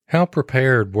How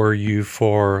prepared were you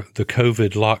for the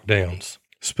COVID lockdowns?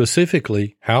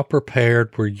 Specifically, how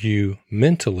prepared were you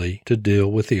mentally to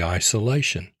deal with the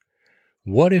isolation?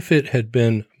 What if it had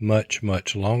been much,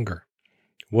 much longer?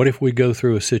 What if we go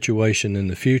through a situation in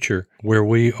the future where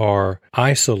we are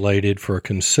isolated for a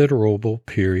considerable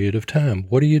period of time?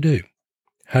 What do you do?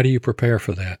 How do you prepare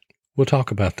for that? We'll talk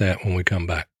about that when we come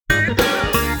back.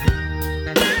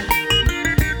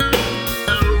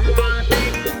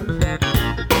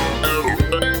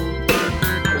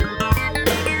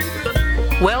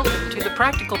 Welcome to the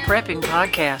Practical Prepping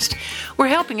Podcast. We're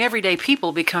helping everyday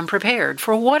people become prepared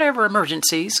for whatever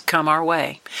emergencies come our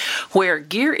way. Where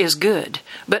gear is good,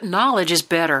 but knowledge is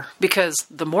better, because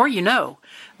the more you know,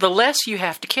 the less you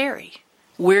have to carry.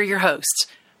 We're your hosts,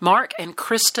 Mark and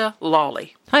Krista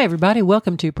Lawley. Hi, everybody.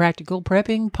 Welcome to Practical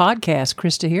Prepping Podcast.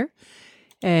 Krista here,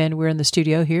 and we're in the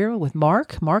studio here with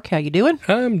Mark. Mark, how you doing?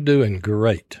 I'm doing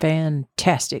great.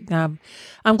 Fantastic. I'm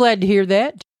glad to hear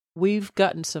that. We've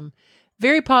gotten some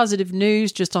very positive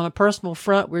news just on a personal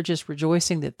front. We're just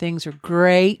rejoicing that things are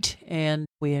great, and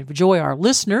we enjoy our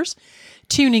listeners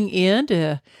tuning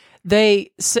in.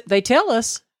 They tell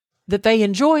us that they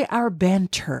enjoy our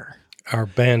banter. Our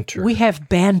banter. We have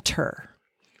banter.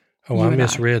 Oh, I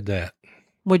misread that.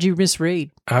 What'd you misread?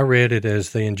 I read it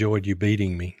as they enjoyed you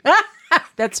beating me.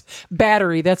 That's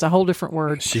battery. That's a whole different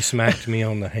word. She smacked me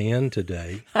on the hand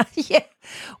today. Yeah.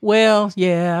 Well,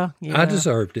 yeah. I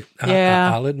deserved it.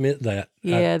 Yeah. I'll admit that.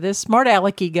 Yeah, this smart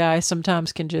alecky guy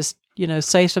sometimes can just,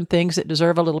 say some things that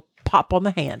deserve a little pop on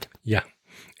the hand. Yeah.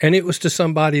 And it was to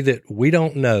somebody that we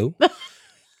don't know.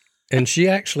 And she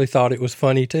actually thought it was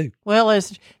funny too. Well,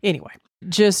 anyway,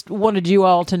 just wanted you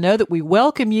all to know that we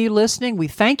welcome you listening. We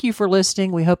thank you for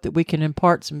listening. We hope that we can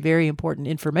impart some very important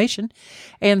information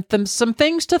and some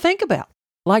things to think about.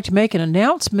 I'd like to make an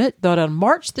announcement that on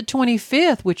March the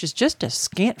 25th, which is just a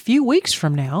scant few weeks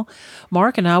from now,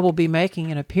 Mark and I will be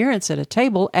making an appearance at a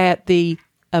table at the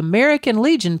American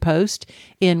Legion Post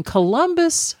in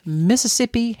Columbus,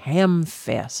 Mississippi Ham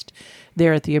Fest.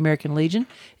 There at the American Legion.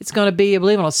 It's going to be, I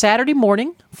believe, on a Saturday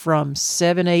morning from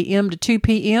 7 a.m. to 2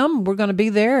 p.m. We're going to be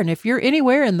there. And if you're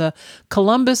anywhere in the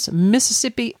Columbus,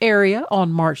 Mississippi area on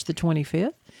March the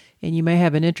 25th, and you may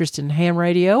have an interest in ham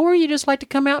radio, or you just like to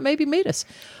come out and maybe meet us.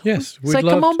 Yes.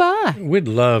 Come on by. We'd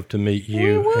love to meet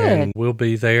you. We would. And we'll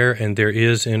be there, and there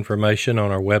is information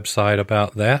on our website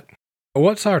about that.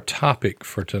 What's our topic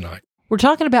for tonight? We're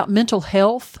talking about mental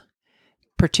health,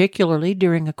 particularly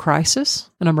during a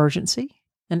crisis, an emergency,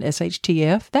 an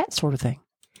SHTF, that sort of thing.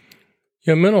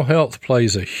 Yeah, mental health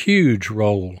plays a huge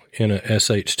role in a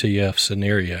SHTF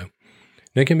scenario.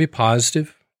 It can be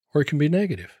positive or it can be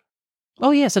negative.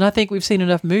 Oh, yes, and I think we've seen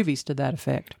enough movies to that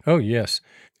effect. Oh, yes.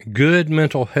 Good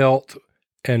mental health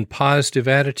and positive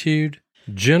attitude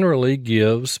generally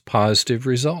gives positive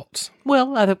results.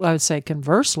 Well, I would say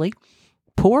conversely,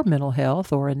 poor mental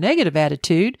health or a negative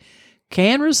attitude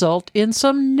can result in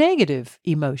some negative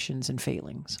emotions and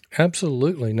feelings.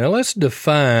 Absolutely. Now, let's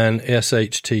define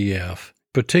SHTF,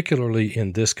 particularly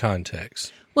in this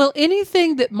context. Well,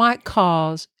 anything that might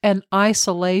cause an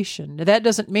isolation. Now, that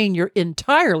doesn't mean you're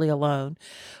entirely alone,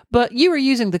 but you were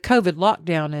using the COVID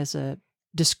lockdown as a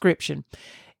description.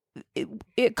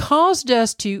 It caused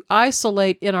us to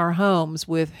isolate in our homes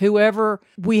with whoever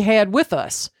we had with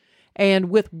us, and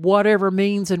with whatever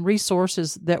means and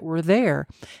resources that were there.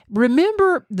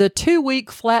 Remember the 2-week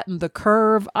flatten the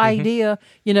curve idea?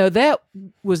 That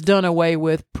was done away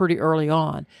with pretty early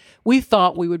on. We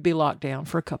thought we would be locked down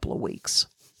for a couple of weeks,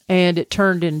 and it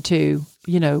turned into,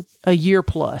 a year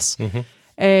plus. Mm-hmm.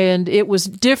 And it was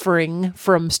differing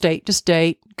from state to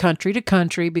state, country to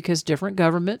country, because different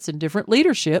governments and different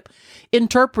leadership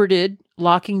interpreted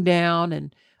locking down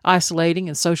and isolating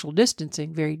and social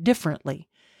distancing very differently.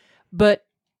 But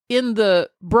in the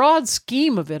broad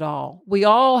scheme of it all, we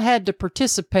all had to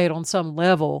participate on some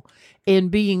level in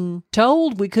being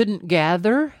told we couldn't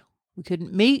gather, we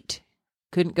couldn't meet,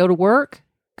 couldn't go to work,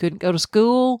 couldn't go to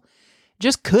school,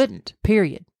 just couldn't,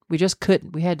 period. We just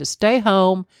couldn't. We had to stay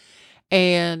home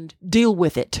and deal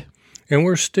with it. And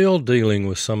we're still dealing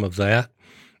with some of that.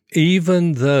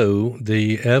 Even though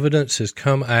the evidence has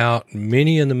come out,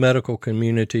 many in the medical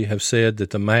community have said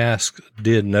that the mask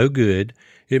did no good.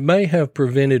 It may have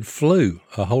prevented flu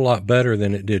a whole lot better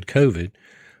than it did COVID,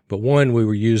 but one, we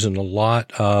were using a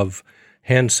lot of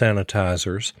hand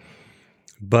sanitizers.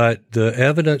 But the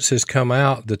evidence has come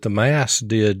out that the mask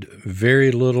did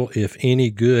very little, if any,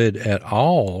 good at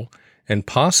all, and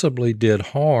possibly did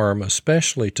harm,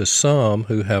 especially to some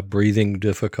who have breathing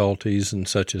difficulties and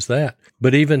such as that.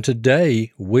 But even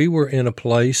today, we were in a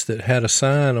place that had a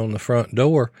sign on the front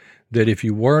door that if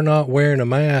you were not wearing a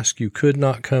mask, you could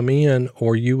not come in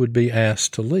or you would be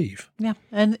asked to leave. Yeah.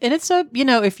 And it's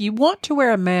if you want to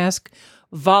wear a mask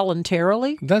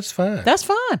voluntarily, That's fine. that's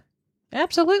fine.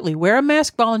 Absolutely. Wear a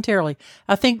mask voluntarily.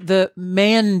 I think the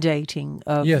mandating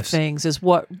of things is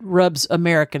what rubs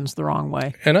Americans the wrong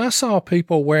way. And I saw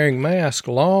people wearing masks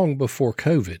long before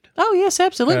COVID. Oh, yes,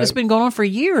 absolutely. It's been going on for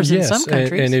years in some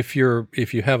countries. And if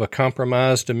you have a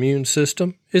compromised immune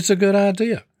system, it's a good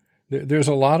idea. There's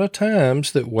a lot of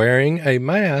times that wearing a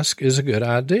mask is a good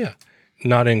idea,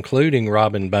 not including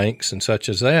robbing banks and such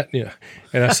as that.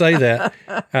 And I say that,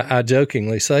 I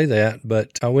jokingly say that,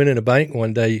 but I went in a bank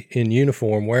one day in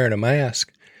uniform wearing a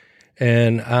mask,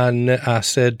 and I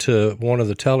said to one of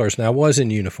the tellers, now I was in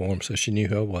uniform, so she knew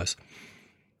who I was,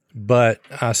 but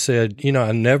I said,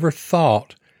 I never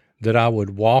thought that I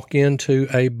would walk into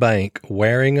a bank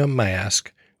wearing a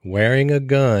mask, wearing a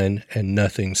gun, and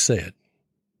nothing said.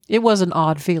 It was an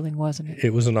odd feeling, wasn't it?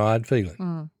 It was an odd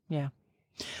feeling. Yeah.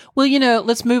 Well,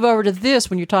 let's move over to this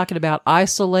when you're talking about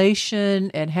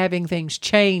isolation and having things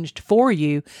changed for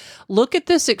you. Look at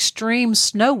this extreme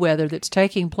snow weather that's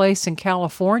taking place in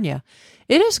California.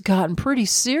 It has gotten pretty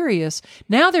serious.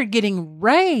 Now they're getting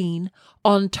rain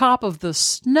on top of the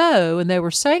snow, and they were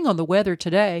saying on the weather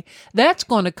today, that's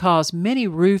going to cause many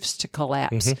roofs to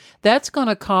collapse. Mm-hmm. That's going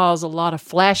to cause a lot of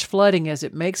flash flooding as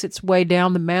it makes its way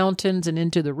down the mountains and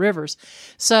into the rivers.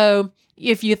 So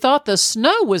if you thought the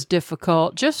snow was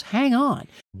difficult, just hang on.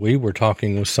 We were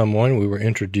talking with someone, we were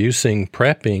introducing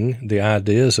prepping, the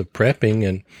ideas of prepping,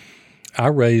 and I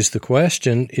raised the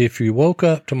question, if you woke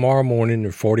up tomorrow morning,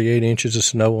 there's 48 inches of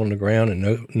snow on the ground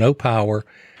and no power,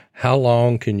 how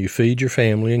long can you feed your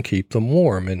family and keep them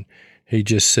warm? And he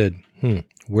just said,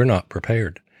 we're not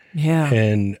prepared. Yeah.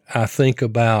 And I think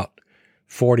about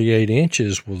 48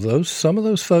 inches. Well, some of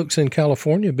those folks in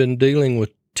California have been dealing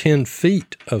with 10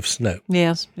 feet of snow.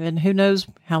 Yes, and who knows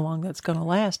how long that's going to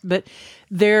last. But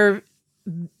they're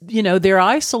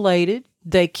isolated.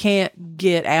 They can't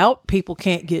get out. People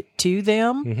can't get to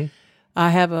them. Mm-hmm.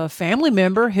 I have a family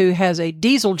member who has a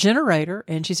diesel generator,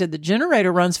 and she said the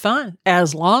generator runs fine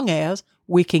as long as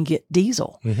we can get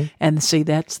diesel. Mm-hmm. And see,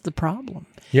 that's the problem.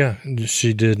 Yeah,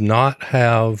 she did not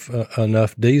have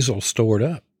enough diesel stored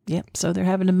up. Yep, so they're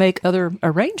having to make other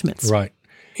arrangements. Right.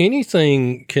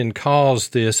 Anything can cause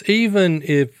this, even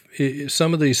if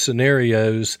some of these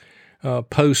scenarios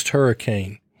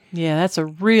post-hurricane. Yeah, that's a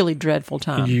really dreadful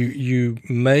time. You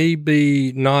may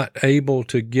be not able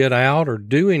to get out or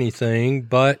do anything,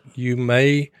 but you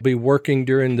may be working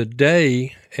during the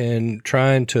day and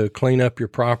trying to clean up your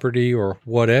property or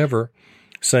whatever.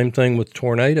 Same thing with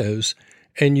tornadoes,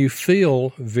 and you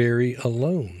feel very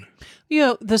alone.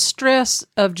 The stress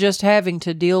of just having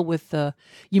to deal with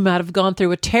you might have gone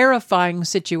through a terrifying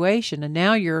situation, and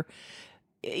now you're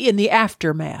in the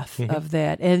aftermath of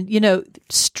that. And,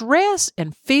 stress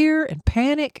and fear and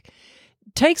panic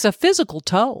takes a physical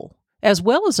toll as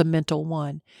well as a mental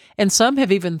one. And some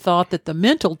have even thought that the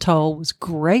mental toll was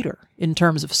greater in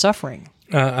terms of suffering.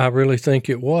 I really think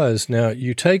it was. Now,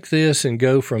 you take this and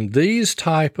go from these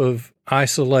type of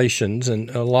isolations, and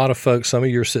a lot of folks, some of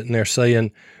you are sitting there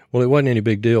saying, well, it wasn't any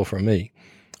big deal for me.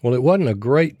 Well, it wasn't a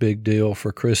great big deal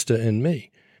for Krista and me.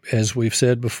 As we've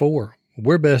said before,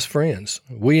 we're best friends.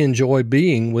 We enjoy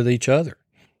being with each other.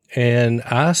 And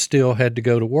I still had to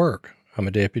go to work. I'm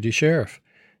a deputy sheriff.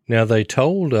 Now, they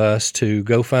told us to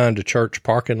go find a church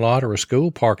parking lot or a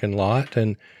school parking lot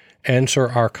and answer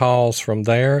our calls from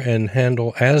there and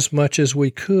handle as much as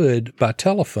we could by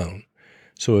telephone.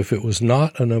 So if it was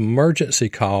not an emergency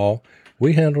call,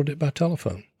 we handled it by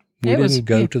telephone. We didn't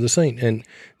go to the scene. And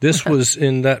this was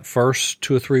in that first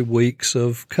 2 or 3 weeks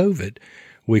of COVID.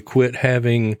 We quit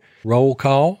having roll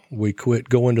call. We quit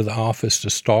going to the office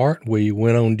to start. We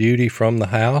went on duty from the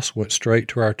house, went straight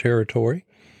to our territory.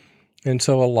 And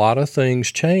so a lot of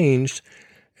things changed.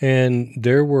 And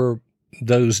there were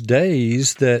those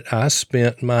days that I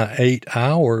spent my 8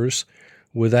 hours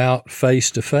without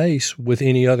face-to-face with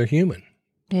any other human.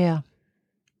 Yeah.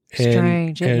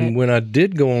 Strange, isn't it? And when I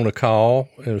did go on a call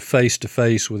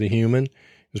face-to-face with a human, it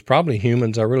was probably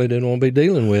humans I really didn't want to be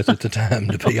dealing with at the time,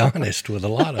 to be honest, with a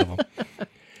lot of them.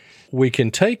 We can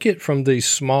take it from these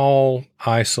small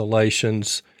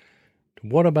isolations.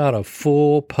 What about a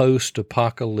full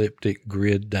post-apocalyptic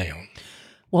grid down?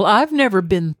 Well, I've never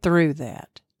been through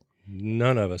that.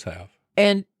 None of us have.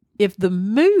 And if the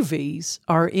movies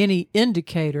are any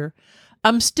indicator,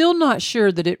 I'm still not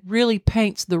sure that it really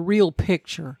paints the real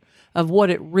picture of what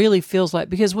it really feels like.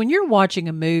 Because when you're watching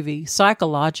a movie,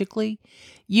 psychologically,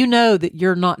 you know that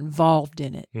you're not involved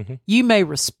in it. Mm-hmm. You may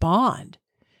respond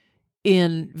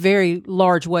in very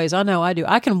large ways. I know I do.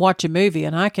 I can watch a movie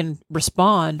and I can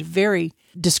respond very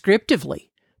descriptively.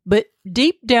 But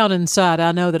deep down inside,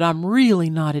 I know that I'm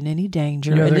really not in any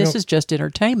danger, and this is just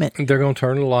entertainment. They're going to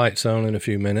turn the lights on in a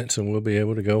few minutes, and we'll be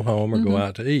able to go home or go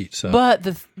out to eat. So, but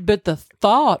the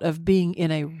thought of being in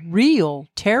a real,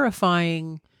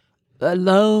 terrifying,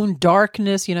 alone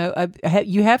darkness, you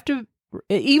have to.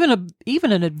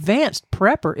 Even an advanced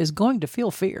prepper is going to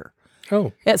feel fear.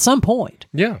 Oh, at some point.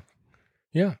 Yeah.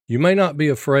 Yeah. You may not be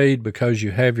afraid because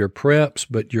you have your preps,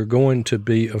 but you're going to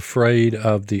be afraid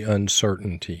of the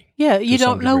uncertainty. Yeah, you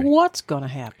don't know what's going to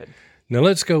happen. Now,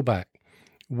 let's go back.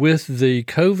 With the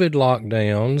COVID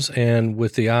lockdowns and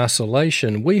with the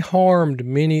isolation, we harmed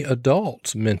many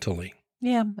adults mentally.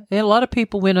 Yeah, a lot of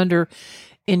people went under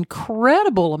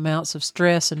incredible amounts of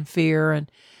stress and fear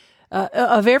and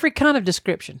of every kind of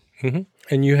description. Mm-hmm.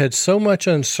 And you had so much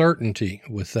uncertainty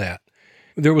with that.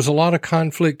 There was a lot of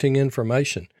conflicting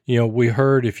information. We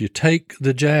heard if you take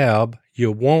the jab, you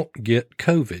won't get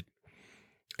COVID.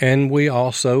 And we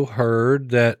also heard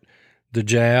that the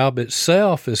jab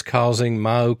itself is causing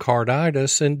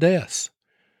myocarditis and deaths.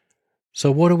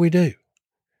 So what do?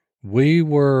 We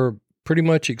were pretty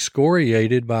much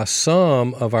excoriated by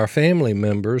some of our family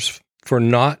members for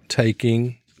not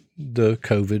taking the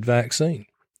COVID vaccine.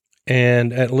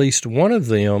 And at least one of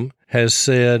them has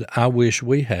said, I wish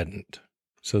we hadn't.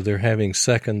 So they're having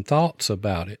second thoughts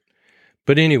about it.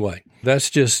 But anyway,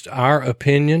 that's just our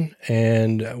opinion,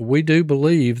 and we do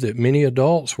believe that many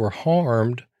adults were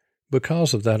harmed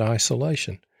because of that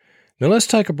isolation. Now let's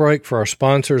take a break for our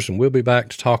sponsors, and we'll be back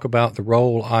to talk about the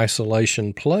role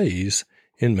isolation plays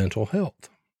in mental health.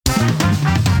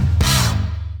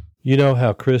 You know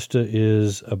how Krista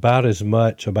is about as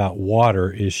much about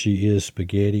water as she is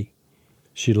spaghetti.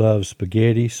 She loves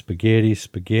spaghetti, spaghetti,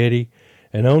 spaghetti.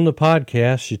 And on the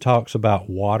podcast, she talks about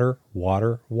water,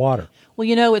 water, water.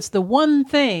 Well, it's the one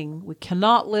thing we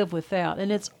cannot live without,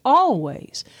 and it's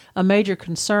always a major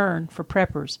concern for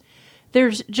preppers.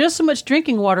 There's just so much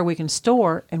drinking water we can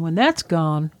store, and when that's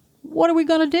gone, what are we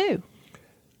going to do?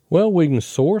 Well, we can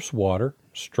source water,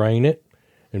 strain it,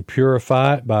 and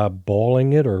purify it by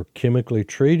boiling it or chemically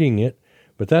treating it,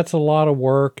 but that's a lot of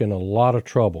work and a lot of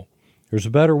trouble. There's a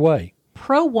better way.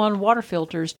 Pro One water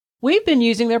filters. We've been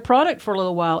using their product for a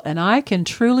little while, and I can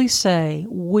truly say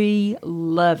we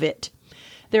love it.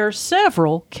 There are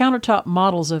several countertop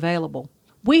models available.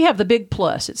 We have the Big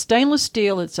Plus. It's stainless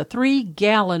steel. It's a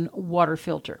 3-gallon water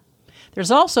filter.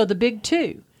 There's also the Big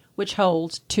 2, which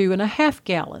holds 2.5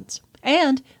 gallons,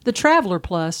 and the Traveler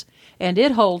Plus, and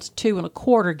it holds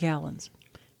 2.25 gallons.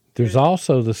 There's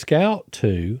also the Scout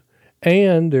 2,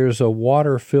 and there's a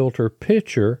water filter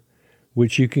pitcher,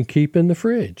 which you can keep in the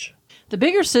fridge. The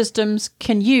bigger systems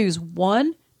can use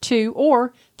 1, 2,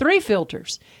 or 3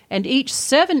 filters, and each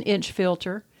 7-inch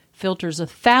filter filters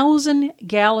 1,000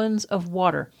 gallons of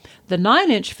water. The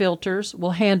 9-inch filters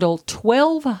will handle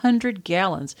 1,200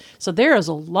 gallons, so there is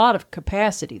a lot of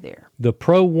capacity there. The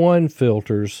Pro One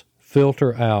filters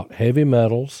filter out heavy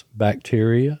metals,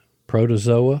 bacteria,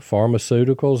 protozoa,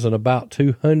 pharmaceuticals, and about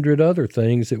 200 other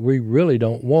things that we really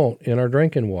don't want in our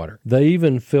drinking water. They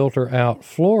even filter out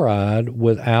fluoride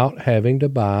without having to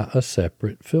buy a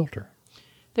separate filter.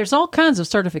 There's all kinds of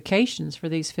certifications for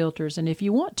these filters, and if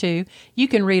you want to, you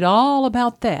can read all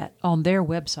about that on their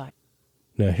website.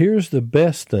 Now, here's the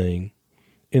best thing.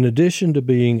 In addition to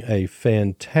being a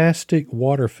fantastic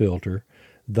water filter,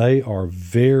 they are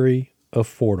very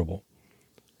affordable.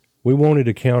 We wanted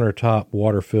a countertop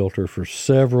water filter for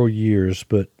several years,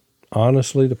 but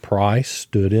honestly, the price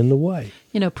stood in the way.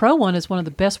 Pro One is one of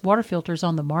the best water filters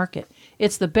on the market.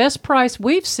 It's the best price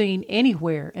we've seen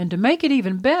anywhere, and to make it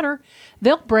even better,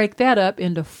 they'll break that up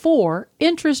into 4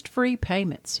 interest-free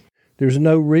payments. There's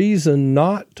no reason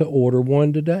not to order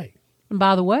one today. And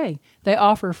by the way, they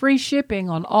offer free shipping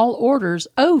on all orders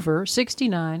over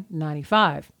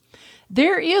 $69.95.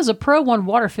 There is a Pro One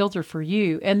water filter for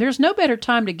you, and there's no better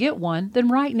time to get one than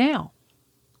right now.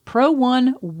 Pro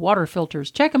One water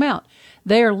filters. Check them out.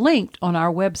 They are linked on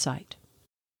our website.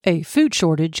 A food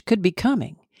shortage could be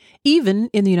coming. Even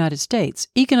in the United States,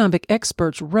 economic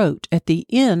experts wrote at the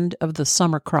end of the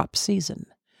summer crop season.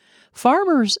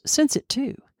 Farmers sense it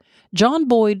too. John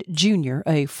Boyd Jr.,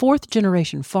 a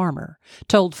fourth-generation farmer,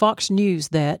 told Fox News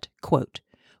that, quote,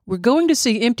 "We're going to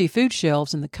see empty food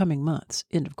shelves in the coming months,"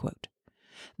 end of quote.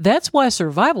 That's why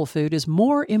survival food is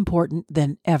more important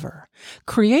than ever.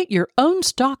 Create your own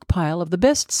stockpile of the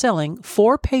best-selling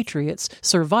 4 Patriots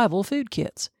survival food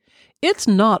kits. It's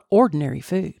not ordinary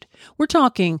food. We're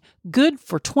talking good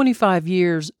for 25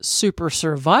 years super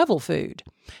survival food,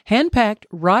 hand-packed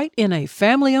right in a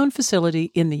family-owned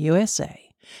facility in the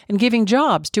USA and giving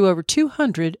jobs to over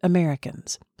 200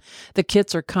 Americans. The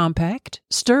kits are compact,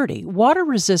 sturdy,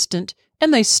 water-resistant,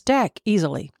 and they stack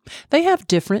easily. They have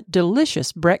different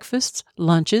delicious breakfasts,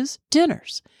 lunches,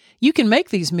 dinners. You can make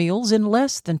these meals in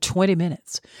less than 20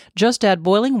 minutes. Just add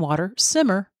boiling water,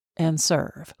 simmer, and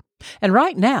serve. And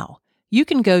right now, you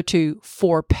can go to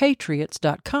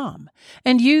forpatriots.com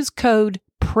and use code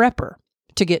PREPPER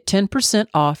to get 10%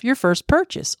 off your first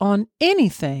purchase on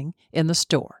anything in the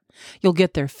store. You'll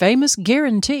get their famous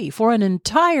guarantee for an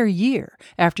entire year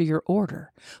after your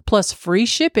order, plus free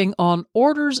shipping on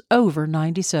orders over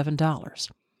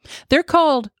 $97. They're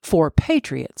called For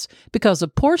Patriots because a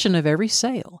portion of every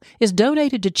sale is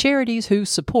donated to charities who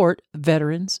support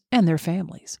veterans and their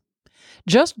families.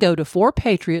 Just go to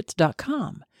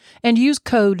forpatriots.com and use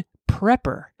code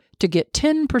PREPPER to get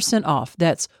 10% off.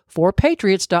 That's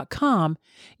forpatriots.com.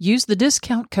 Use the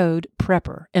discount code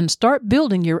PREPPER and start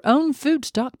building your own food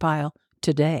stockpile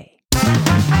today.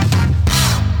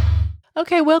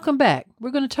 Okay, welcome back.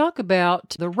 We're going to talk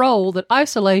about the role that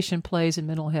isolation plays in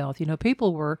mental health. You know,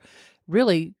 people were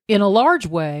really, in a large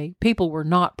way, people were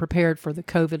not prepared for the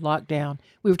COVID lockdown.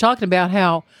 We were talking about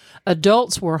how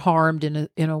adults were harmed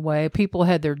in a way. People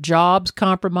had their jobs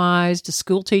compromised. The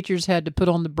school teachers had to put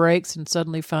on the brakes and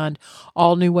suddenly find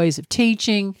all new ways of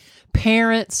teaching.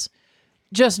 Parents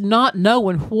just not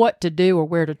knowing what to do or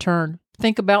where to turn.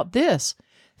 Think about this.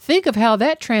 Think of how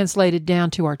that translated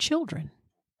down to our children.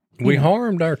 We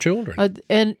harmed our children.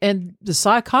 And the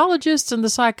psychologists and the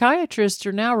psychiatrists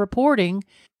are now reporting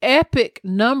epic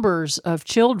numbers of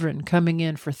children coming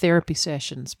in for therapy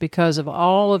sessions because of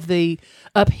all of the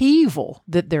upheaval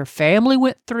that their family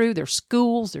went through, their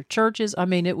schools, their churches. I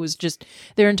mean, it was just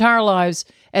their entire lives,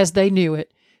 as they knew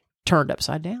it, turned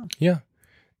upside down. Yeah.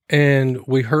 And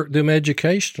we hurt them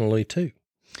educationally, too.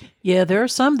 Yeah, there are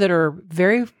some that are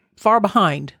very far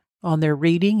behind on their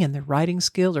reading and their writing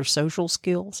skills or social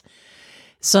skills.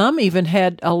 Some even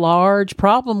had a large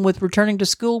problem with returning to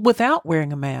school without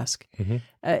wearing a mask. Mm-hmm.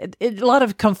 A lot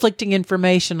of conflicting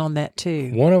information on that,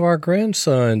 too. One of our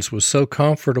grandsons was so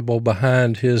comfortable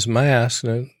behind his mask,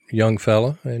 a young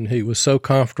fella, and he was so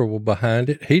comfortable behind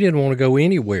it, he didn't want to go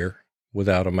anywhere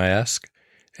without a mask.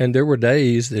 And there were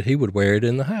days that he would wear it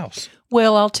in the house.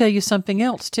 Well, I'll tell you something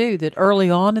else, too, that early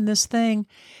on in this thing,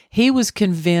 he was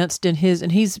convinced he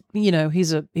was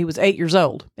 8 years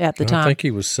old at the time. I think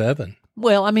he was 7.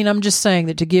 Well, I mean, I'm just saying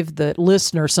that to give the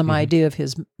listener some idea of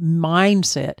his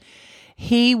mindset.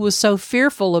 He was so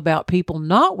fearful about people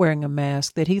not wearing a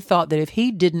mask that he thought that if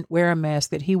he didn't wear a mask,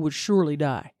 that he would surely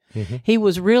die. Mm-hmm. He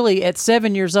was really, at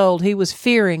 7 years old, he was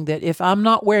fearing that if I'm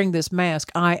not wearing this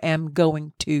mask, I am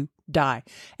going to die.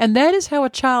 And that is how a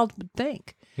child would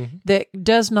think, that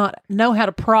does not know how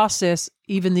to process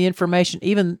even the information,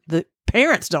 even the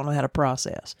parents don't know how to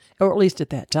process, or at least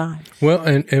at that time. Well,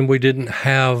 and we didn't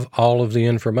have all of the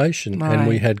information, right. And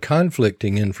we had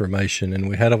conflicting information, and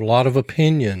we had a lot of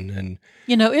opinion. And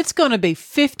it's going to be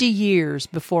 50 years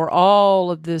before all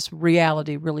of this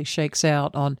reality really shakes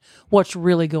out on what's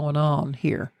really going on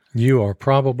here. You are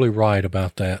probably right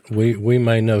about that. We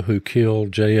may know who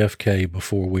killed JFK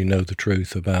before we know the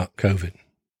truth about COVID.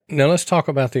 Now let's talk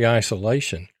about the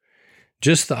isolation.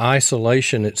 Just the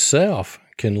isolation itself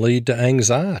can lead to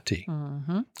anxiety.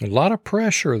 Mm-hmm. A lot of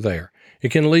pressure there.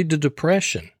 It can lead to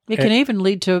depression. It can even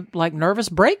lead to like nervous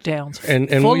breakdowns, and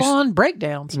full-on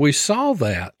breakdowns. We saw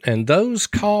that, and those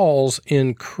calls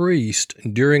increased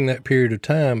during that period of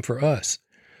time for us.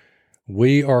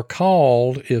 We are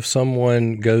called if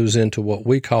someone goes into what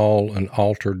we call an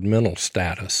altered mental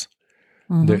status.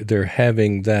 Mm-hmm. They're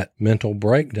having that mental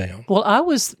breakdown. Well, I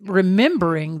was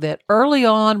remembering that early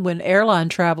on when airline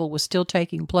travel was still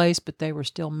taking place, but they were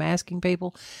still masking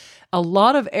people, a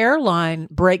lot of airline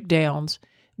breakdowns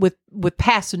with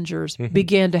passengers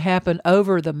began to happen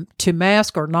over the to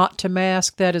mask or not to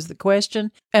mask. That is the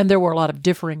question. And there were a lot of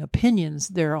differing opinions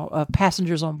there of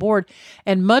passengers on board.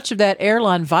 And much of that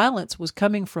airline violence was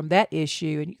coming from that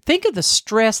issue. And think of the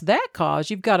stress that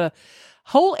caused. You've got a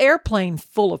whole airplane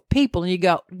full of people, and you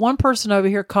got one person over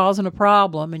here causing a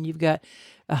problem, and you've got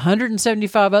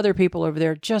 175 other people over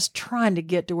there just trying to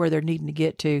get to where they're needing to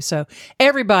get to. So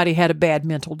everybody had a bad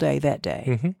mental day that day.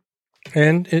 Mm-hmm.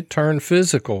 And it turned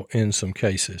physical in some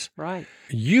cases. Right.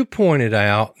 You pointed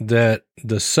out that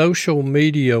the social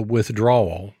media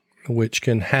withdrawal, which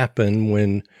can happen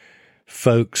when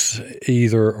folks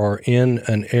either are in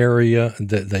an area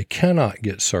that they cannot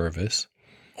get service,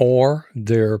 or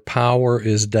their power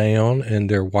is down and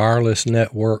their wireless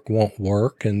network won't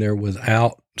work and they're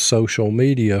without social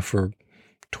media for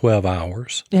 12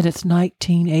 hours. And it's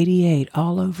 1988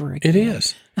 all over again. It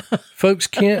is. Folks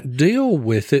can't deal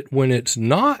with it when it's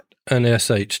not an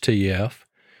SHTF.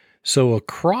 So a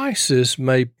crisis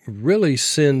may really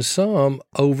send some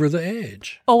over the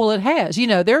edge. Oh, well, it has. You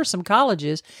know, there are some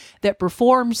colleges that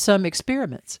performed some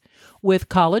experiments with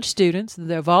college students.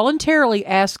 They voluntarily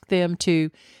asked them to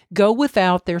go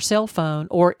without their cell phone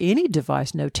or any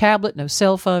device, no tablet, no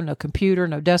cell phone, no computer,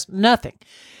 no desk, nothing.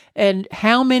 And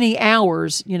how many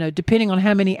hours, you know, depending on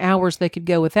how many hours they could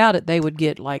go without it, they would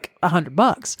get like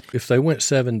 $100. If they went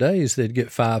 7 days, they'd get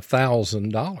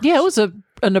 $5,000. Yeah, it was an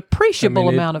appreciable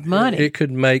amount of money. It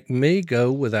could make me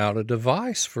go without a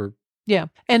device for. Yeah,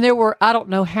 and there were, I don't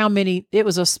know how many. It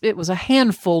was a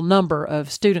handful number of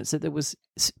students that was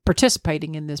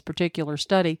participating in this particular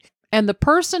study, and the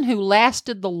person who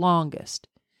lasted the longest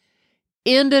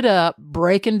ended up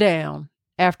breaking down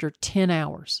after 10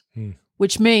 hours.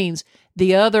 Which means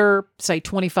the other, say,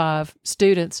 25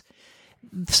 students,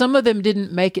 some of them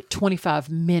didn't make it 25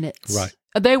 minutes. Right.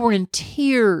 They were in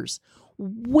tears,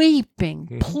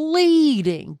 weeping,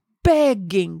 pleading,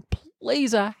 begging,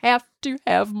 please, I have to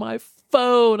have my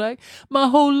phone. My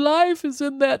whole life is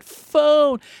in that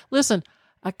phone. Listen,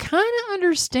 I kind of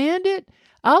understand it.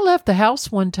 I left the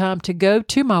house one time to go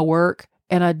to my work,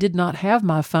 and I did not have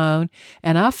my phone,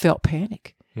 and I felt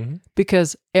panic.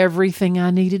 Because everything I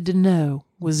needed to know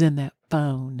was in that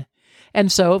phone.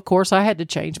 And so, of course, I had to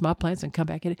change my plans and come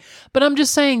back in it. But I'm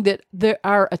just saying that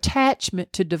our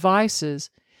attachment to devices,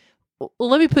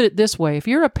 let me put it this way. If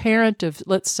you're a parent of,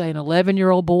 let's say, an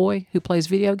 11-year-old boy who plays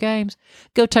video games,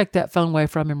 go take that phone away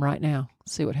from him right now.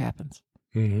 See what happens.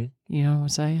 You know what I'm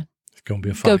saying? It's going to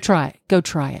be a fight. Go try it. Go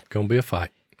try it. It's going to be a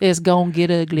fight. It's going to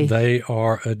get ugly. They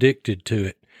are addicted to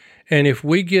it. And if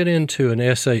we get into an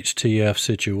SHTF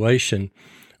situation,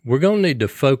 we're going to need to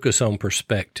focus on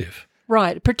perspective.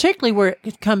 Right. Particularly where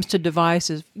it comes to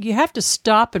devices, you have to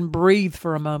stop and breathe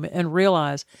for a moment and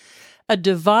realize a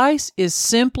device is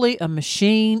simply a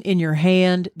machine in your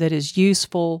hand that is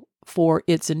useful for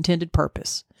its intended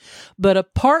purpose. But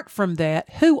apart from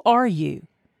that, who are you?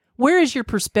 Where is your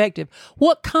perspective?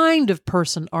 What kind of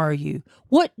person are you?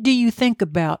 What do you think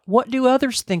about? What do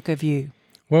others think of you?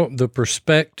 Well, the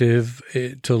perspective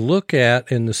to look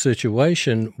at in the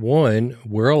situation, one,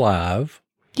 we're alive.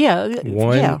 Yeah.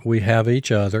 We have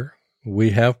each other. We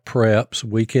have preps.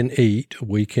 We can eat.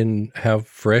 We can have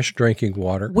fresh drinking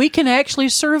water. We can actually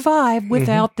survive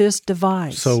without this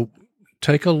device. So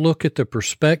take a look at the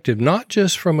perspective, not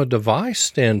just from a device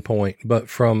standpoint, but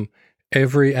from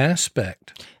every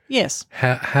aspect. Yes.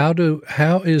 How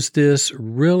is this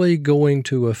really going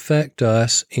to affect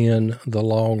us in the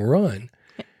long run?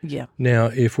 Yeah. Now,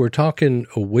 if we're talking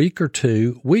a week or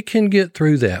two, we can get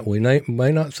through that. We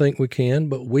may not think we can,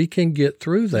 but we can get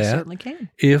through that. We certainly can.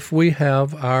 If we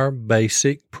have our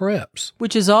basic preps.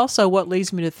 Which is also what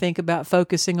leads me to think about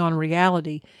focusing on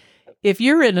reality. If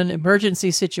you're in an emergency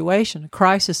situation, a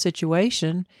crisis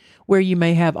situation, where you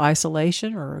may have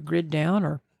isolation or a grid down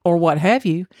or what have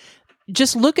you,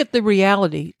 just look at the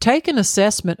reality. Take an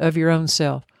assessment of your own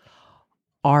self.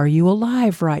 Are you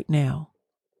alive right now?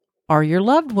 Are your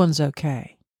loved ones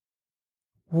okay?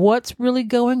 What's really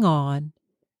going on?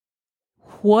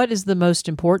 What is the most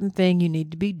important thing you need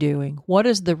to be doing? What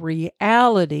is the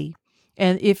reality?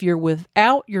 And if you're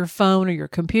without your phone or your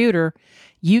computer,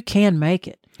 you can make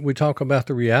it. We talk about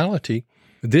the reality.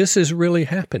 This is really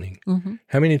happening.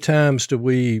 How many times do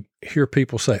we hear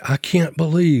people say, I can't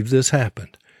believe this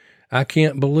happened. I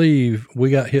can't believe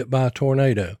we got hit by a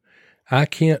tornado. I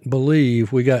can't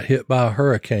believe we got hit by a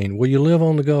hurricane. Well, you live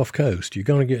on the Gulf Coast. You're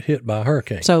going to get hit by a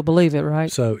hurricane. So believe it, right?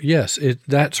 So, yes,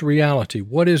 that's reality.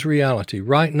 What is reality?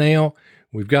 Right now,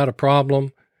 we've got a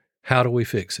problem. How do we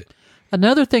fix it?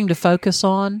 Another thing to focus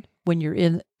on when you're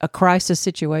in a crisis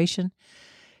situation,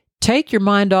 take your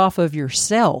mind off of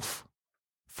yourself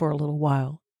for a little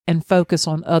while and focus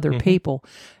on other people.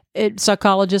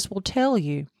 Psychologists will tell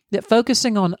you that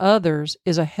focusing on others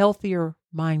is a healthier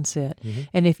mindset.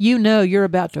 And if you know you're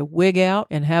about to wig out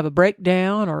and have a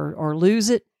breakdown or lose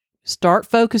it, start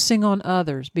focusing on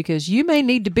others, because you may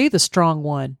need to be the strong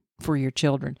one for your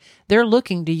children. They're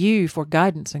looking to you for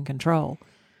guidance and control.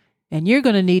 And you're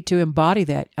going to need to embody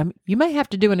that. You may have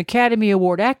to do an Academy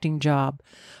Award acting job,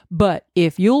 but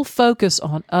if you'll focus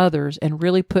on others and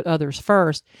really put others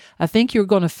first, I think you're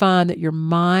going to find that your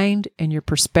mind and your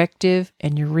perspective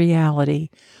and your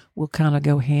reality will kind of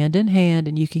go hand in hand,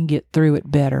 and you can get through it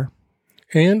better.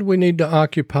 And we need to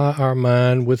occupy our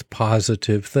mind with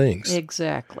positive things.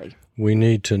 Exactly. We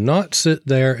need to not sit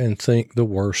there and think the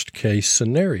worst case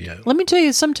scenario. Let me tell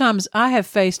you, sometimes I have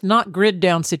faced not grid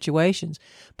down situations,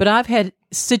 but I've had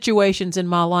situations in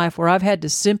my life where I've had to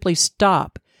simply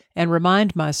stop and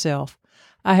remind myself,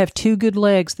 I have 2 good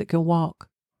legs that can walk.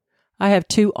 I have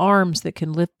 2 arms that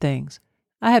can lift things.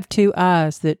 I have 2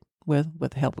 eyes that, with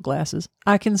the help of glasses,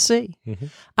 I can see. Mm-hmm.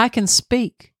 I can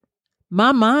speak.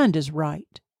 My mind is right.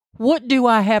 What do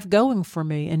I have going for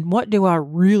me, and what do I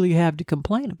really have to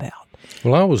complain about?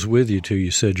 Well, I was with you till you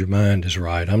said your mind is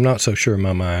right. I'm not so sure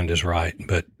my mind is right,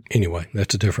 but anyway,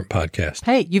 that's a different podcast.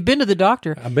 Hey, you've been to the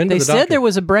doctor. I've been to the doctor. They said there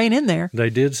was a brain in there. They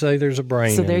did say there's a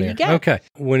brain in there. So there you go. Okay.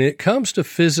 When it comes to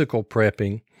physical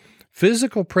prepping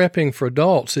for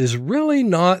adults is really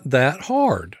not that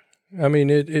hard. I mean,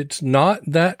 it's not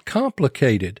that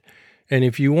complicated. And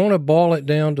if you want to boil it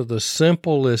down to the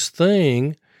simplest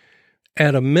thing,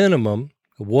 at a minimum,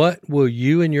 what will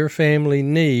you and your family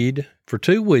need for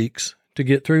 2 weeks to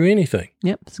get through anything?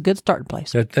 Yep, it's a good starting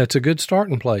place. That's a good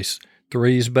starting place.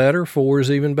 3 is better. 4 is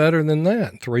even better than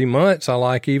that. 3 months I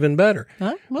like even better.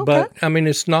 Okay. But, I mean,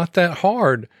 it's not that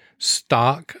hard.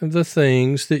 Stock the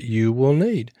things that you will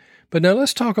need. But now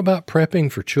let's talk about prepping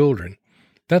for children.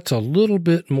 That's a little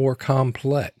bit more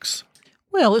complex.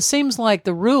 Well, it seems like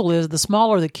the rule is the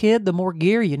smaller the kid, the more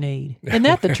gear you need. Isn't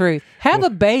that the truth? Have a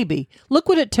baby. Look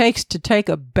what it takes to take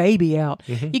a baby out.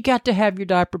 Mm-hmm. You got to have your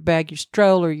diaper bag, your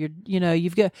stroller,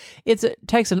 it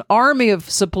takes an army of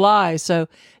supplies. So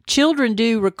children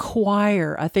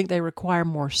I think they require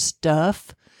more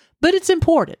stuff, but it's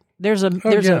important. There's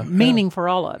a meaning for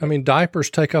all of it. I mean, diapers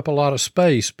take up a lot of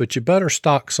space, but you better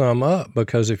stock some up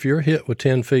because if you're hit with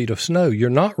 10 feet of snow, you're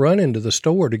not running to the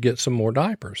store to get some more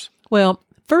diapers. Well,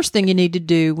 first thing you need to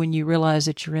do when you realize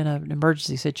that you're in an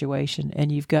emergency situation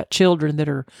and you've got children that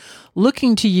are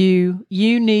looking to you,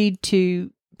 you need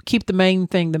to keep the main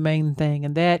thing,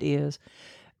 and that is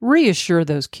reassure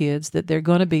those kids that they're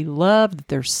going to be loved, that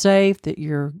they're safe, that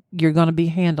you're going to be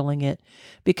handling it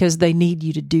because they need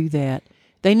you to do that.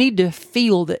 They need to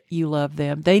feel that you love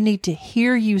them. They need to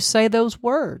hear you say those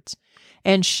words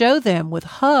and show them with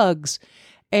hugs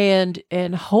and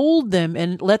hold them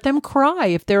and let them cry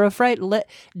if they're afraid.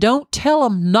 Don't tell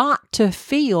them not to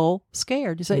feel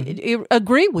scared. You say,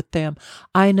 agree with them.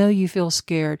 I know you feel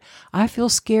scared. I feel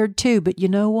scared too, but you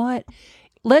know what?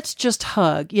 Let's just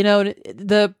hug.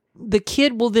 The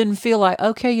kid will then feel like,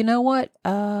 okay, you know what?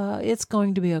 It's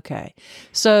going to be okay.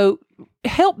 So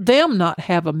help them not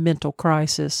have a mental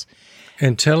crisis.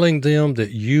 And telling them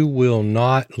that you will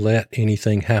not let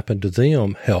anything happen to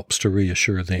them helps to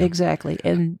reassure them. Exactly.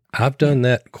 And I've done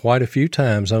that quite a few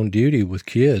times on duty with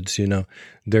kids.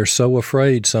 They're so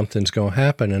afraid something's going to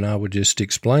happen. And I would just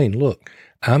explain, look,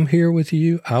 I'm here with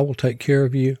you. I will take care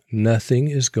of you. Nothing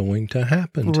is going to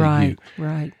happen to you.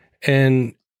 Right.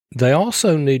 And they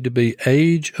also need to be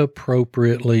age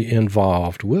appropriately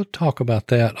involved. We'll talk about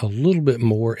that a little bit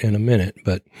more in a minute.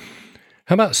 But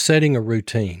how about setting a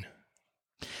routine?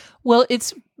 Well,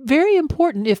 it's very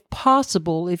important, if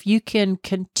possible, if you can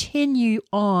continue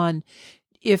on,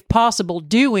 if possible,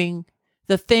 doing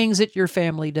the things that your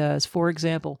family does. For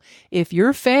example, if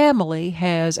your family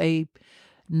has a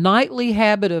nightly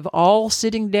habit of all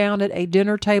sitting down at a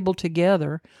dinner table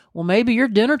together, well, maybe your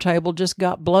dinner table just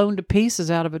got blown to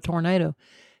pieces out of a tornado.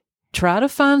 Try to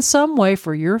find some way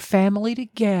for your family to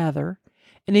gather,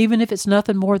 and even if it's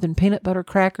nothing more than peanut butter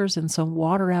crackers and some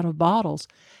water out of bottles,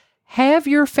 have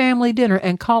your family dinner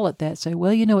and call it that. Say,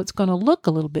 well, it's going to look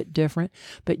a little bit different,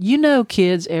 but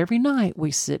kids, every night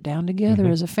we sit down together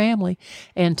as a family,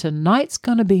 and tonight's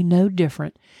going to be no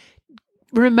different.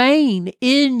 Remain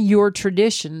in your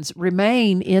traditions.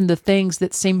 Remain in the things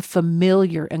that seem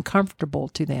familiar and comfortable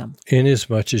to them. In as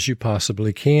much as you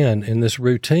possibly can. In this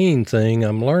routine thing,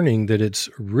 I'm learning that it's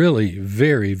really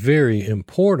very, very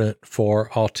important for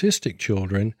autistic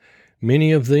children.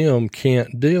 Many of them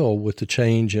can't deal with the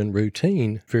change in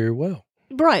routine very well.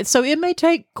 Right. So it may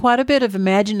take quite a bit of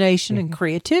imagination and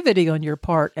creativity on your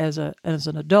part as an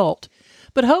adult.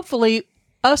 But hopefully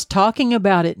us talking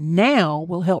about it now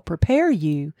will help prepare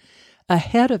you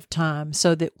ahead of time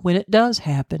so that when it does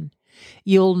happen,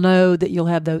 you'll know that you'll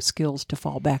have those skills to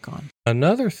fall back on.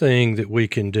 Another thing that we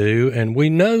can do, and we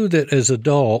know that as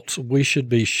adults, we should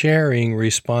be sharing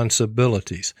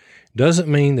responsibilities. Doesn't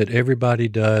mean that everybody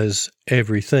does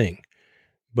everything,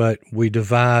 but we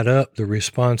divide up the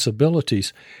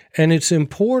responsibilities. And it's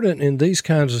important in these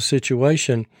kinds of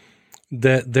situations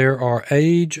that there are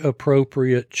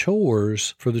age-appropriate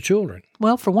chores for the children.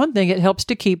 Well, for one thing, it helps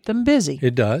to keep them busy.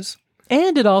 It does.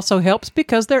 And it also helps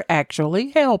because they're actually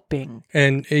helping.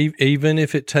 And even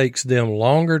if it takes them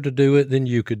longer to do it than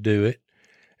you could do it,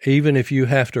 even if you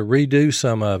have to redo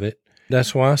some of it.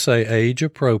 That's why I say age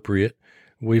appropriate.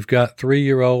 We've got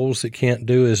 3-year-olds that can't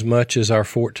do as much as our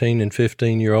 14 and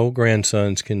 15-year-old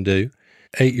grandsons can do.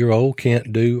 8-year-old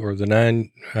can't do, or the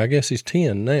 9, I guess he's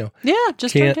 10 now. Yeah,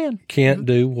 just turned 10. Can't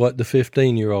do what the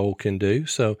 15-year-old can do.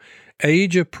 So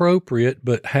age appropriate,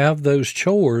 but have those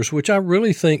chores, which I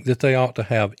really think that they ought to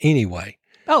have anyway.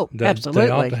 Oh, absolutely.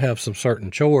 They ought to have some certain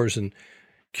chores. And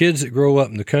kids that grow up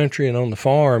in the country and on the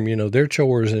farm, their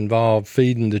chores involve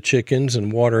feeding the chickens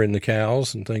and watering the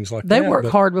cows and things like that. They work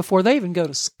hard before they even go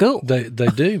to school. They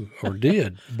do or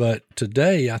did. But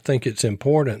today, I think it's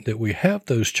important that we have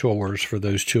those chores for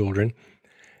those children.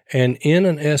 And in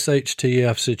an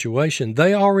SHTF situation,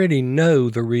 they already know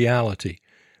the reality.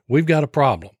 We've got a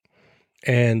problem.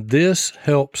 And this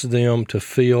helps them to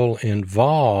feel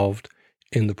involved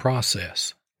in the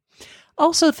process.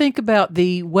 Also think about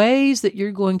the ways that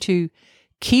you're going to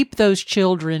keep those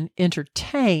children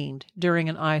entertained during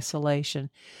an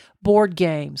isolation. Board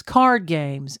games, card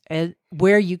games, and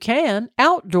where you can,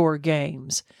 outdoor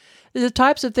games. The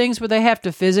types of things where they have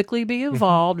to physically be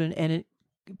involved and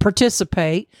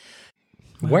participate.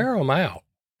 Wear them out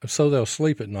so they'll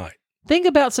sleep at night. Think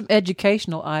about some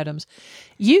educational items.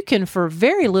 You can, for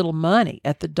very little money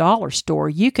at the dollar store,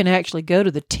 you can actually go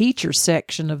to the teacher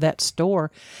section of that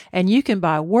store and you can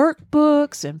buy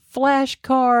workbooks and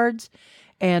flashcards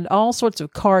and all sorts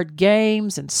of card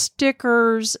games and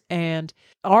stickers and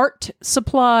art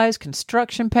supplies,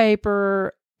 construction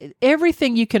paper,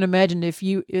 everything you can imagine. If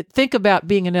you think about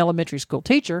being an elementary school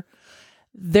teacher,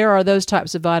 there are those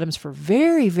types of items for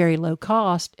very, very low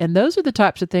cost, and those are the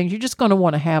types of things you're just going to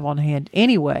want to have on hand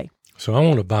anyway. So I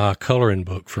want to buy a coloring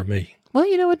book for me. Well,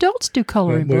 adults do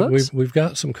coloring books. We've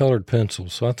got some colored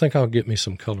pencils, so I think I'll get me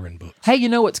some coloring books. Hey, you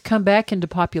know what's come back into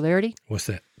popularity? What's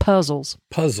that? Puzzles.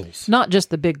 Puzzles. Not just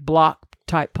the big block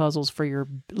type puzzles for your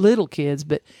little kids,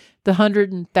 but the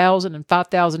 100,000 and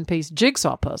 5,000 piece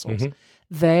jigsaw puzzles. Mm-hmm.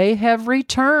 They have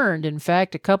returned. In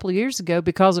fact, a couple of years ago,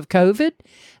 because of COVID,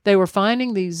 they were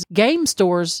finding these game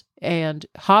stores and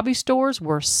hobby stores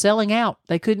were selling out.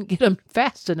 They couldn't get them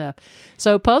fast enough.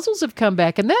 So puzzles have come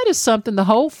back, and that is something the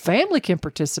whole family can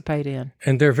participate in.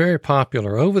 And they're very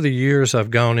popular. Over the years, I've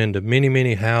gone into many,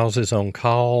 many houses on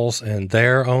calls, and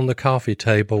there on the coffee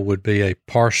table would be a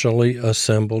partially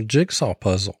assembled jigsaw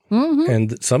puzzle. Mm-hmm.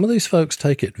 And some of these folks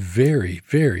take it very,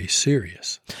 very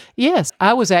serious. Yes.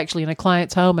 I was actually in a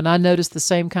client's home, and I noticed the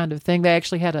same kind of thing. They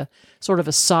actually had a sort of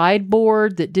a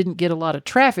sideboard that didn't get a lot of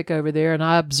traffic over there, and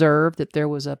I observed that there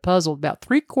was a puzzle about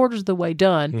 3/4 of the way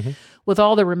done mm-hmm. with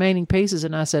all the remaining pieces.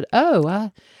 And I said,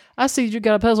 I see you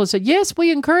got a puzzle. I said, yes,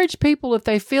 we encourage people, if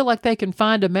they feel like they can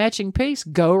find a matching piece,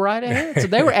 go right ahead. So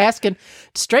they were asking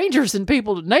strangers and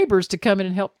people, neighbors, to come in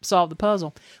and help solve the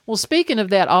puzzle. Well, speaking of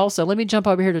that also, let me jump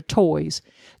over here to toys.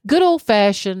 Good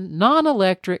old-fashioned,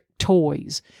 non-electric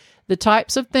toys. The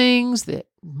types of things that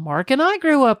Mark and I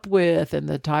grew up with and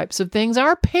the types of things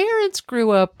our parents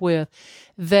grew up with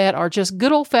that are just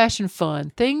good old-fashioned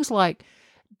fun. Things like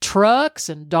trucks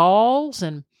and dolls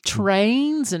and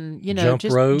trains and,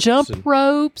 jump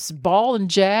ropes, ball and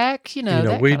jack,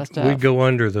 that kind of stuff. We'd go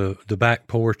under the back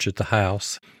porch at the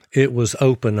house. It was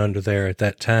open under there at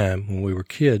that time when we were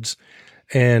kids.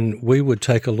 And we would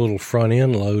take a little front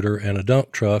end loader and a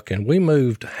dump truck, and we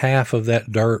moved half of that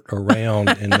dirt around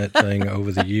in that thing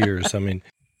over the years. I mean,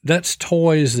 that's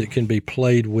toys that can be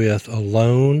played with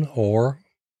alone or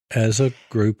as a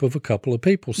group of a couple of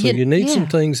people. So you need some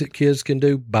things that kids can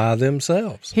do by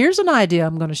themselves. Here's an idea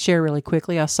I'm going to share really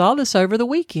quickly. I saw this over the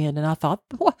weekend, and I thought,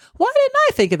 why didn't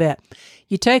I think of that?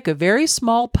 You take a very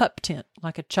small pup tent,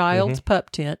 like a child's mm-hmm. pup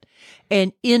tent,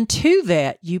 and into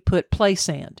that you put play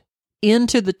sand.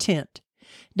 Into the tent.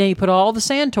 Then you put all the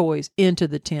sand toys into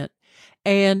the tent.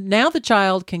 And now the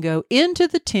child can go into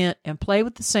the tent and play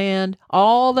with the sand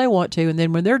all they want to. And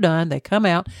then when they're done, they come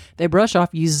out, they brush off,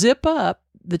 you zip up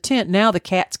the tent. Now the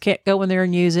cats can't go in there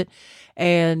and use it.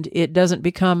 And it doesn't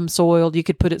become soiled. You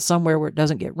could put it somewhere where it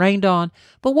doesn't get rained on.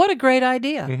 But what a great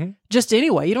idea. Mm-hmm. Just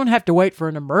anyway, you don't have to wait for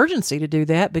an emergency to do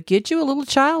that, but get you a little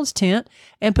child's tent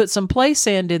and put some play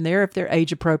sand in there if they're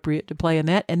age appropriate to play in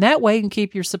that. And that way you can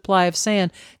keep your supply of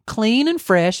sand clean and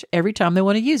fresh every time they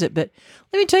want to use it. But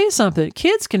let me tell you something.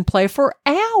 Kids can play for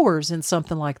hours in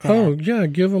something like that. Oh, yeah.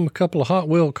 Give them a couple of Hot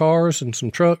Wheel cars and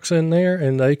some trucks in there,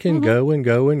 and they can mm-hmm. go and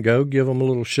go and go. Give them a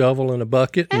little shovel and a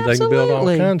bucket, and Absolutely. They can build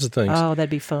all kinds of things. Oh, that'd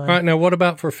be fun. All right. Now, what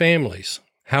about for families?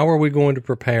 How are we going to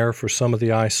prepare for some of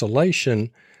the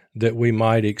isolation that we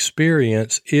might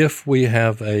experience if we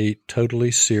have a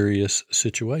totally serious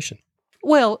situation?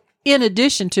 Well, in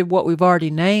addition to what we've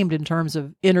already named in terms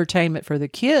of entertainment for the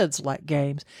kids, like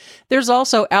games, there's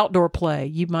also outdoor play.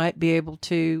 You might be able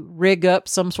to rig up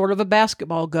some sort of a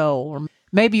basketball goal, or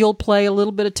maybe you'll play a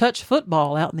little bit of touch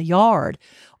football out in the yard,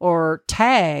 or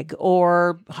tag,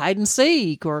 or hide and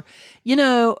seek, or,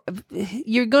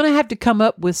 you're going to have to come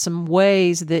up with some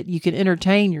ways that you can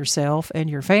entertain yourself and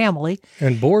your family.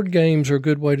 And board games are a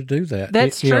good way to do that.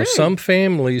 That's true. Some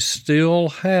families still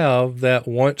have that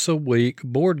once a week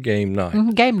board game night.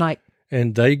 Mm-hmm. Game night.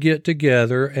 And they get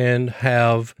together and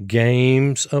have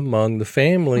games among the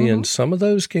family, and some of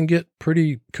those can get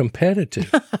pretty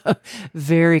competitive.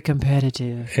 Very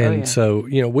competitive. And so,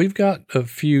 we've got a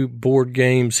few board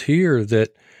games here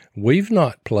that we've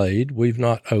not played, we've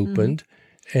not opened,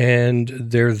 and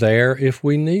they're there if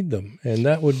we need them. And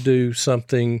that would do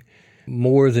something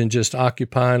more than just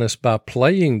occupying us by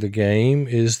playing the game,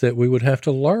 is that we would have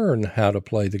to learn how to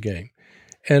play the game.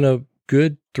 And a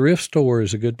good thrift store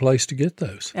is a good place to get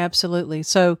those. Absolutely.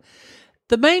 So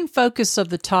the main focus of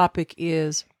the topic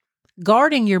is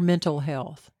guarding your mental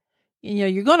health.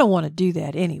 You're going to want to do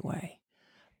that anyway.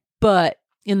 But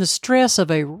in the stress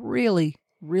of a really,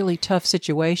 really tough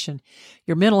situation,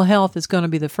 your mental health is going to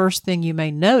be the first thing you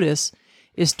may notice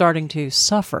is starting to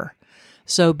suffer.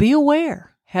 So be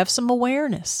aware. Have some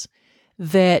awareness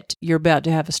that you're about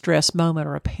to have a stress moment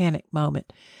or a panic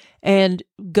moment. And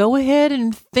go ahead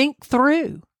and think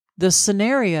through the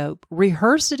scenario.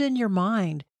 Rehearse it in your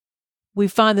mind. We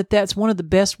find that that's one of the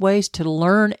best ways to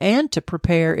learn and to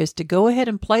prepare, is to go ahead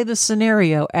and play the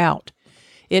scenario out.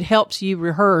 It helps you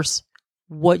rehearse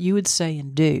what you would say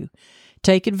and do.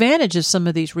 Take advantage of some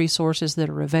of these resources that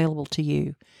are available to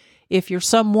you. If you're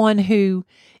someone who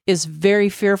is very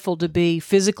fearful to be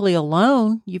physically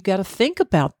alone, you've got to think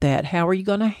about that. How are you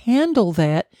going to handle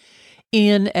that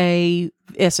in a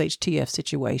SHTF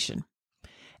situation?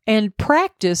 And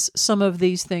practice some of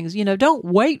these things. Don't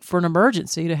wait for an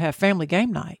emergency to have family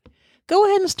game night. Go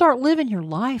ahead and start living your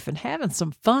life and having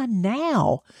some fun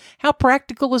now. How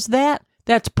practical is that?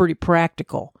 That's pretty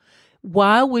practical.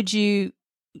 Why would you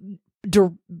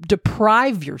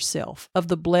deprive yourself of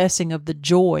the blessing, of the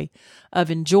joy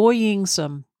of enjoying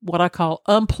some, what I call,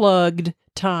 unplugged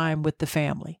time with the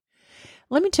family?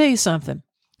 Let me tell you something.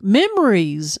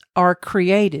 Memories are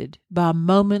created by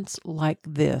moments like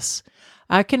this.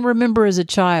 I can remember as a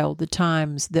child the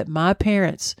times that my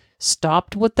parents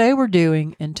stopped what they were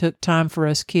doing and took time for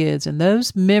us kids, and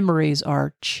those memories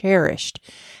are cherished.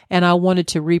 And I wanted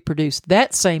to reproduce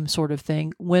that same sort of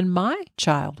thing when my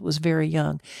child was very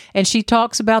young. And she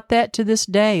talks about that to this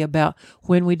day, about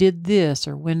when we did this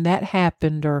or when that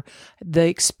happened, or the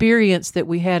experience that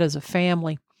we had as a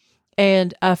family.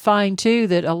 And I find, too,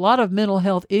 that a lot of mental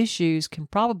health issues can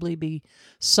probably be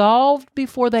solved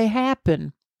before they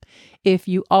happen if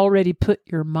you already put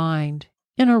your mind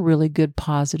in a really good,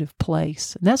 positive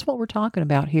place. And that's what we're talking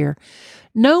about here.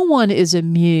 No one is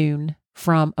immune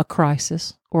from a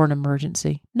crisis or an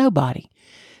emergency. Nobody.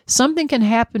 Something can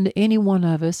happen to any one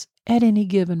of us at any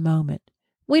given moment.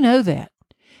 We know that.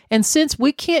 And since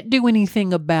we can't do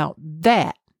anything about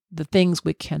that, the things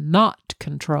we cannot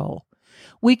control,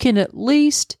 we can at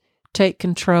least take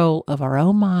control of our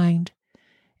own mind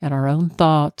and our own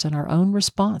thoughts and our own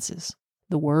responses,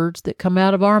 the words that come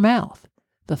out of our mouth,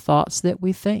 the thoughts that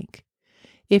we think.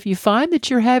 If you find that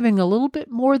you're having a little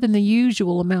bit more than the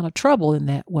usual amount of trouble in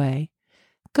that way,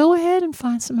 go ahead and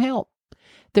find some help.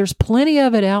 There's plenty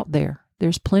of it out there.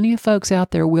 There's plenty of folks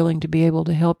out there willing to be able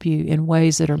to help you in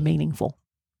ways that are meaningful.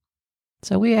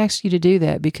 So we ask you to do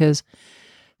that, because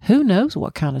who knows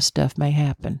what kind of stuff may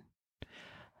happen.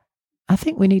 I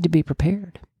think we need to be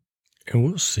prepared. And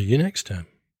we'll see you next time.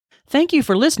 Thank you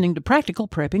for listening to Practical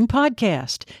Prepping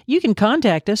Podcast. You can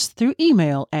contact us through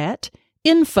email at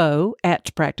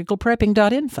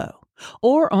info@practicalprepping.info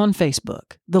or on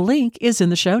Facebook. The link is in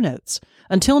the show notes.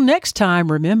 Until next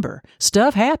time, remember,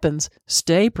 stuff happens.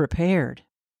 Stay prepared.